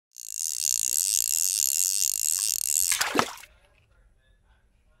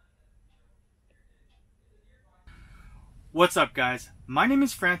What's up guys, my name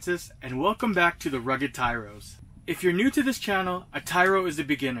is Francis and welcome back to the Rugged Tyros. If you're new to this channel, a Tyro is a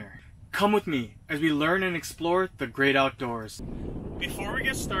beginner. Come with me as we learn and explore the great outdoors. Before we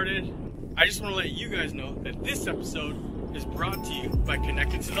get started, I just want to let you guys know that this episode is brought to you by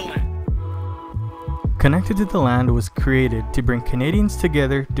Connected to the Land. Connected to the Land was created to bring Canadians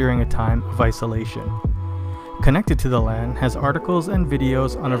together during a time of isolation. Connected to the Land has articles and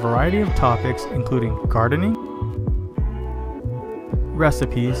videos on a variety of topics including gardening,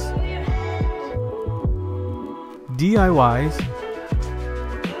 recipes, DIYs,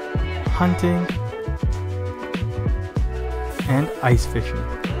 hunting, and ice fishing.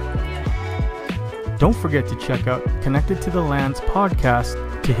 Don't forget to check out Connected to the Land's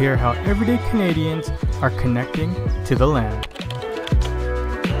podcast to hear how everyday Canadians are connecting to the land.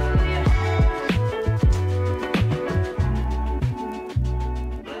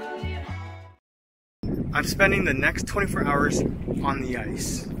 I'm spending the next 24 hours on the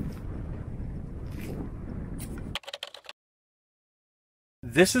ice.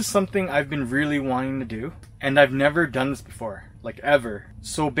 This is something I've been really wanting to do, and I've never done this before, like ever.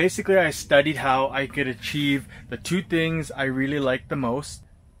 So basically I studied how I could achieve the two things I really like the most,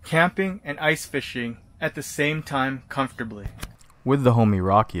 camping and ice fishing at the same time comfortably. With the homie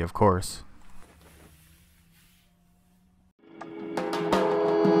Rocky, of course.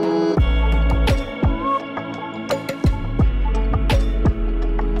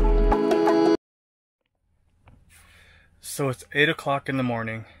 So it's 8 o'clock in the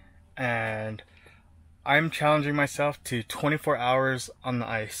morning and I'm challenging myself to 24 hours on the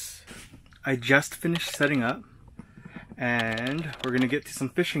ice. I just finished setting up and we're gonna get to some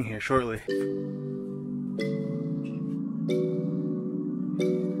fishing here shortly.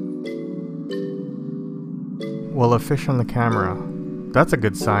 Well, a fish on the camera. That's a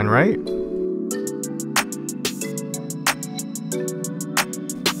good sign, right?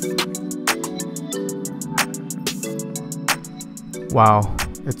 Wow,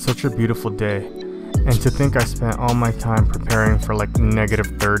 it's such a beautiful day, and to think I spent all my time preparing for like negative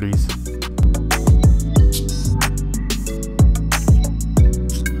 30s.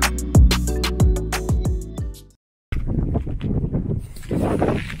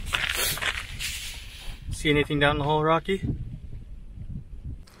 See anything down the hole, Rocky?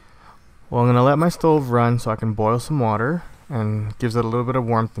 Well, I'm gonna let my stove run so I can boil some water, and gives it a little bit of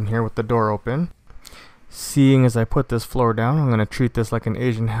warmth in here with the door open. Seeing as I put this floor down, I'm going to treat this like an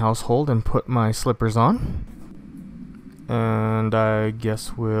Asian household and put my slippers on. And I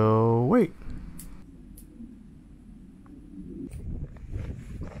guess we'll wait.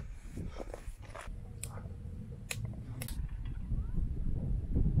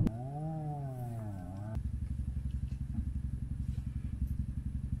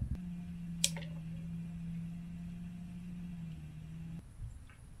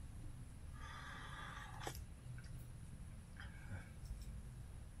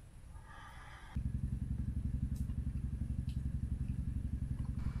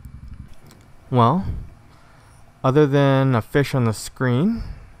 Well, other than a fish on the screen,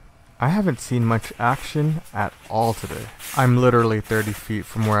 I haven't seen much action at all today. I'm literally 30 feet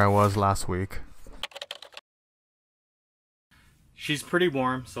from where I was last week. She's pretty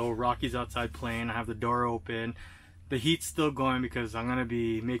warm, so Rocky's outside playing. I have the door open. The heat's still going because I'm gonna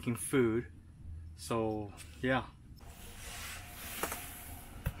be making food. So, yeah.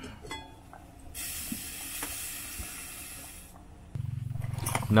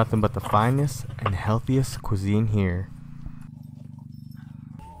 Nothing but the finest and healthiest cuisine here.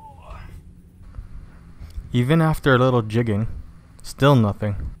 Even after a little jigging, still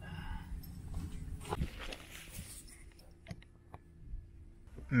nothing.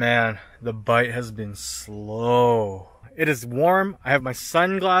 Man, the bite has been slow. It is warm, I have my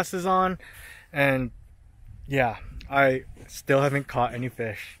sunglasses on, and yeah, I still haven't caught any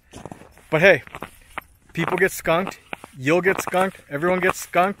fish. But hey, people get skunked. You'll get skunked, everyone gets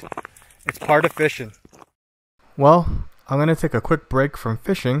skunked. It's part of fishing. Well, I'm going to take a quick break from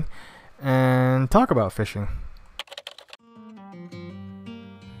fishing and talk about fishing.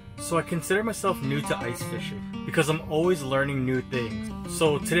 So I consider myself new to ice fishing because I'm always learning new things.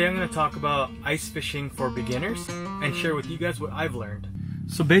 So today I'm going to talk about ice fishing for beginners and share with you guys what I've learned.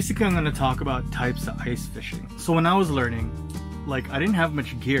 So basically I'm going to talk about types of ice fishing. So when I was learning, I didn't have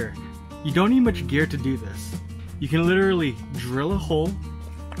much gear. You don't need much gear to do this. You can literally drill a hole,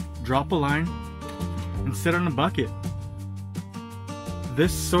 drop a line, and sit on a bucket.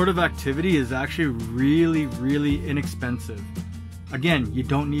 This sort of activity is actually really inexpensive. Again, you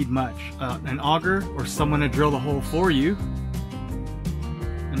don't need much. An auger or someone to drill the hole for you,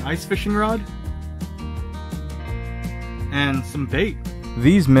 an ice fishing rod, and some bait.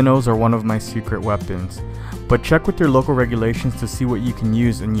 These minnows are one of my secret weapons, but check with your local regulations to see what you can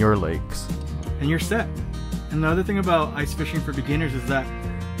use in your lakes. And you're set. And the other thing about ice fishing for beginners is that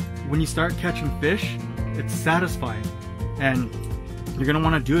when you start catching fish, it's satisfying, and you're gonna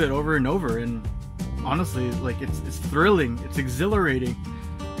want to do it over and over. And honestly, like it's thrilling, it's exhilarating,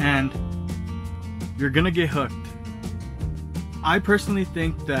 and you're gonna get hooked. I personally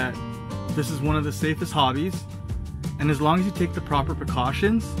think that this is one of the safest hobbies, and as long as you take the proper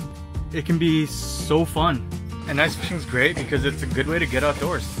precautions, it can be so fun. And ice fishing is great because it's a good way to get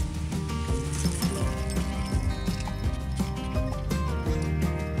outdoors.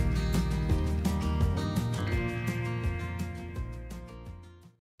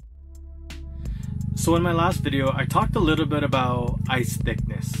 So in my last video, I talked a little bit about ice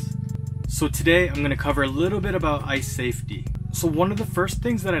thickness. So today I'm going to cover a little bit about ice safety. So one of the first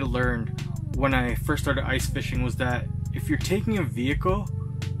things that I learned when I first started ice fishing was that if you're taking a vehicle,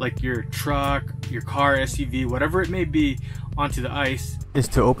 like your truck, your car, SUV, whatever it may be, onto the ice, is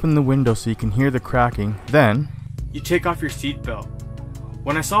to open the window so you can hear the cracking. Then you take off your seatbelt.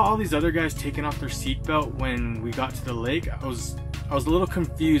 When I saw all these other guys taking off their seatbelt when we got to the lake, I was a little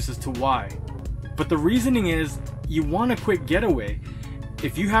confused as to why. But the reasoning is you want a quick getaway.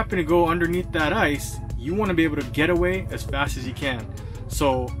 If you happen to go underneath that ice, you want to be able to get away as fast as you can.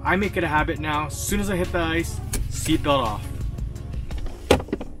 So I make it a habit now, as soon as I hit the ice, seatbelt off.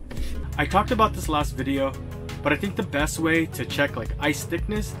 I talked about this last video, but I think the best way to check like ice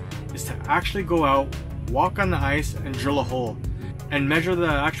thickness is to actually go out, walk on the ice, and drill a hole and measure the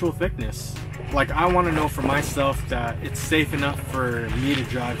actual thickness. Like, I want to know for myself that it's safe enough for me to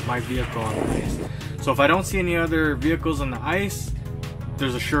drive my vehicle on the ice. So if I don't see any other vehicles on the ice,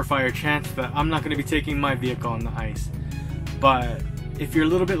 there's a surefire chance that I'm not going to be taking my vehicle on the ice. But if you're a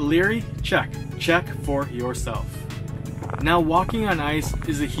little bit leery, check for yourself. Now, walking on ice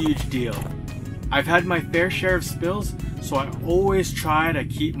is a huge deal. I've had my fair share of spills, so I always try to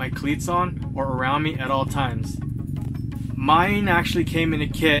keep my cleats on or around me at all times. Mine actually came in a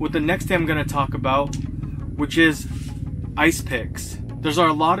kit with the next thing I'm going to talk about, which is ice picks. There's a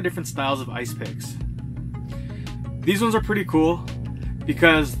lot of different styles of ice picks. These ones are pretty cool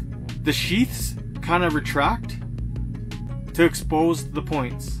because the sheaths kind of retract to expose the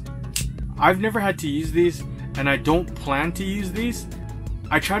points. I've never had to use these, and I don't plan to use these.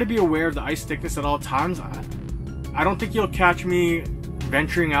 I try to be aware of the ice thickness at all times. I don't think you'll catch me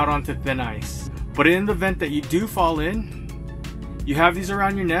venturing out onto thin ice. But in the event that you do fall in, you have these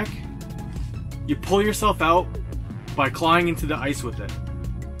around your neck, you pull yourself out by clawing into the ice with it.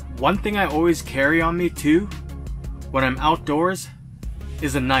 One thing I always carry on me too, when I'm outdoors,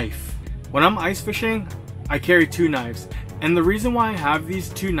 is a knife. When I'm ice fishing, I carry 2 knives. And the reason why I have these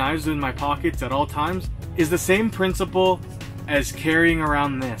 2 knives in my pockets at all times is the same principle as carrying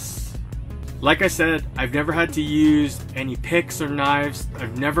around this. Like I said, I've never had to use any picks or knives.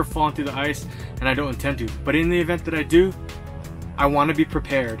 I've never fallen through the ice, and I don't intend to. But in the event that I do, I want to be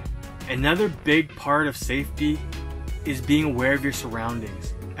prepared. Another big part of safety is being aware of your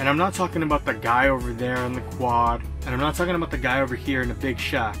surroundings. And I'm not talking about the guy over there on the quad, and I'm not talking about the guy over here in the big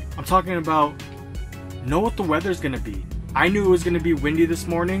shack. I'm talking about know what the weather's going to be. I knew it was going to be windy this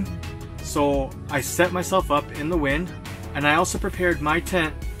morning, so I set myself up in the wind, and I also prepared my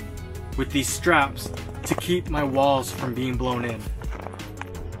tent with these straps to keep my walls from being blown in.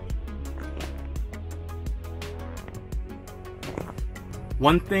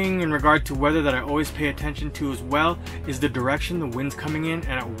 One thing in regard to weather that I always pay attention to as well is the direction the wind's coming in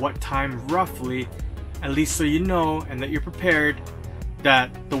and at what time roughly, at least so you know and that you're prepared that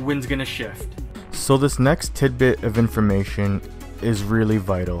the wind's gonna shift. So this next tidbit of information is really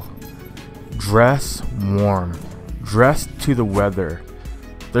vital. Dress warm. Dress to the weather.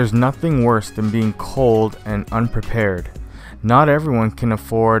 There's nothing worse than being cold and unprepared. Not everyone can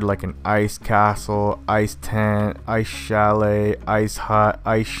afford like an ice castle, ice tent, ice chalet, ice hut,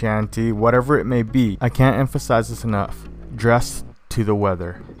 ice shanty, whatever it may be. I can't emphasize this enough. Dress to the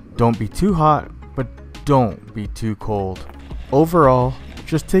weather. Don't be too hot, but don't be too cold. Overall,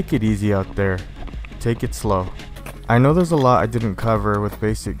 just take it easy out there. Take it slow. I know there's a lot I didn't cover with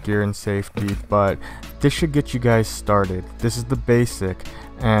basic gear and safety, but this should get you guys started. This is the basic,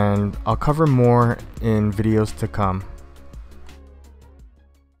 and I'll cover more in videos to come.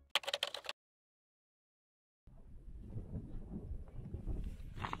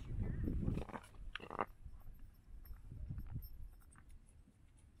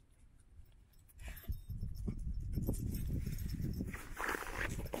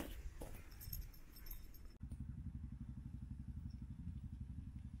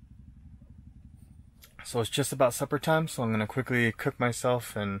 So it's just about supper time, so I'm gonna quickly cook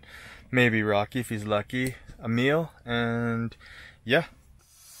myself and maybe Rocky, if he's lucky, a meal, and yeah.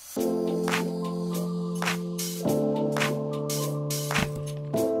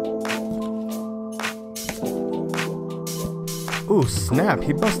 Ooh, snap,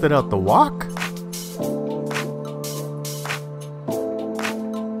 he busted out the wok?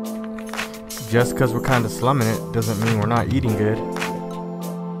 Just because we're kind of slumming it doesn't mean we're not eating good.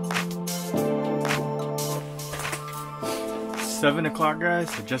 7 o'clock, guys.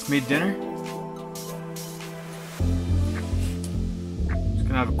 I just made dinner. Just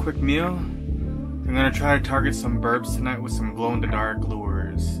gonna have a quick meal. I'm gonna try to target some burbs tonight with some glow-in-the-dark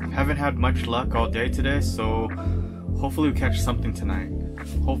lures. Haven't had much luck all day today, so hopefully we catch something tonight.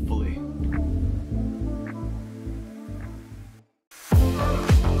 Hopefully.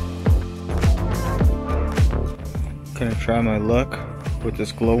 Gonna try my luck with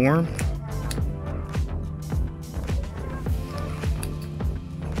this glowworm.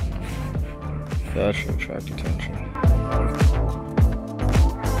 That should attract attention.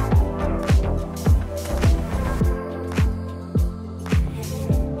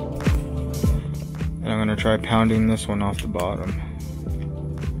 And I'm gonna try pounding this one off the bottom.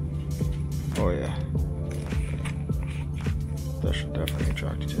 Oh yeah. That should definitely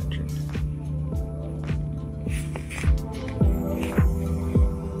attract attention.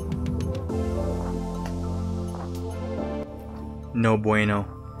 No bueno.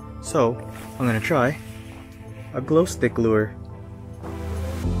 So, I'm gonna try a glow stick lure.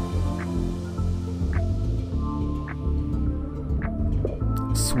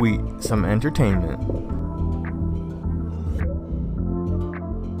 Sweet, some entertainment.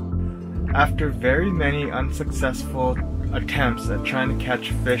 After very many unsuccessful attempts at trying to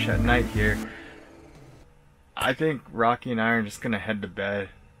catch fish at night here, I think Rocky and I are just gonna head to bed.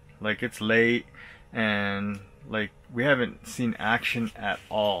 Like, it's late and like we haven't seen action at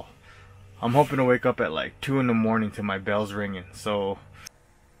all. I'm hoping to wake up at like 2 in the morning to my bells ringing. So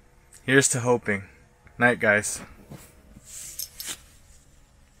here's to hoping. Night, guys.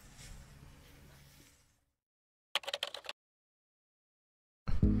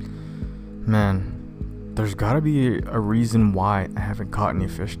 Man, there's gotta be a reason why I haven't caught any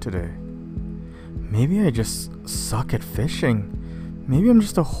fish today. Maybe I just suck at fishing. Maybe I'm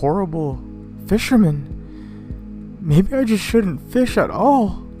just a horrible fisherman. Maybe I just shouldn't fish at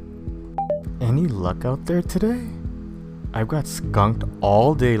all. Any luck out there today? I've got skunked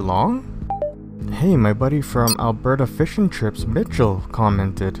all day long? Hey, my buddy from Alberta Fishing Trips, Mitchell,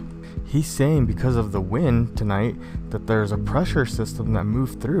 commented. He's saying because of the wind tonight that there's a pressure system that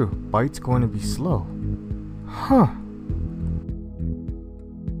moved through. Bite's going to be slow. Huh.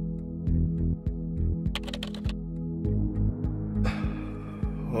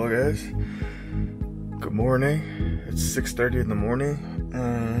 Well, guys, good morning. It's 6:30 in the morning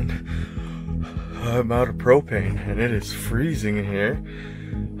and I'm out of propane and it is freezing in here.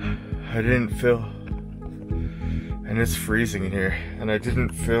 I didn't fill, and it's freezing in here, and I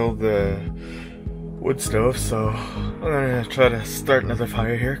didn't fill the wood stove, so I'm gonna try to start another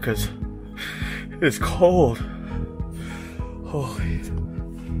fire here because it's cold. Holy.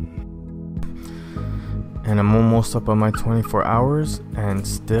 And I'm almost up on my 24 hours and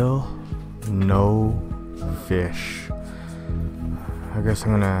still no fish. I guess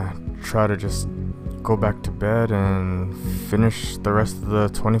I'm gonna try to just go back to bed and finish the rest of the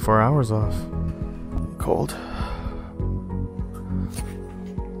 24 hours off. Cold.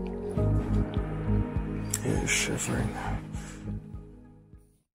 It is shivering.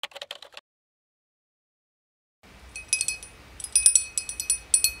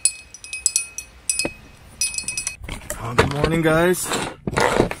 Oh, good morning, guys.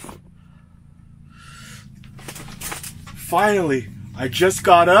 Finally, I just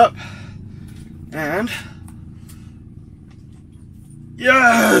got up and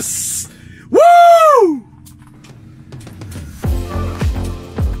yes! Woo!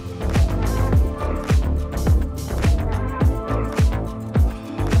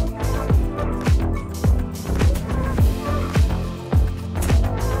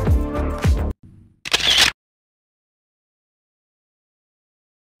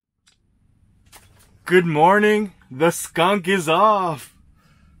 Good morning. The skunk is off.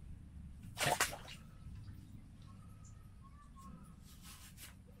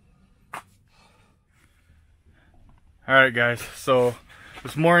 Alright guys, so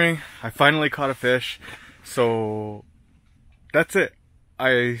this morning I finally caught a fish. So that's it.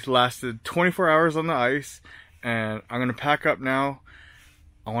 I lasted 24 hours on the ice and I'm gonna pack up now.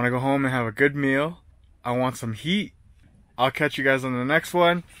 I want to go home and have a good meal. I want some heat. I'll catch you guys on the next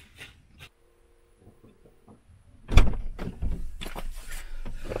one.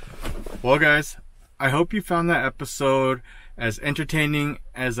 Well guys, I hope you found that episode as entertaining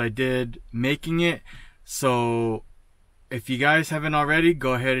as I did making it. So if you guys haven't already,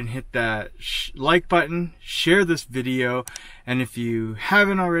 go ahead and hit that like button, share this video, and if you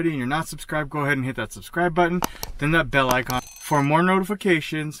haven't already and you're not subscribed, go ahead and hit that subscribe button, then that bell icon for more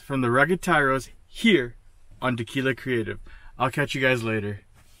notifications from the Rugged Tyros here on Tequila Creative. I'll catch you guys later.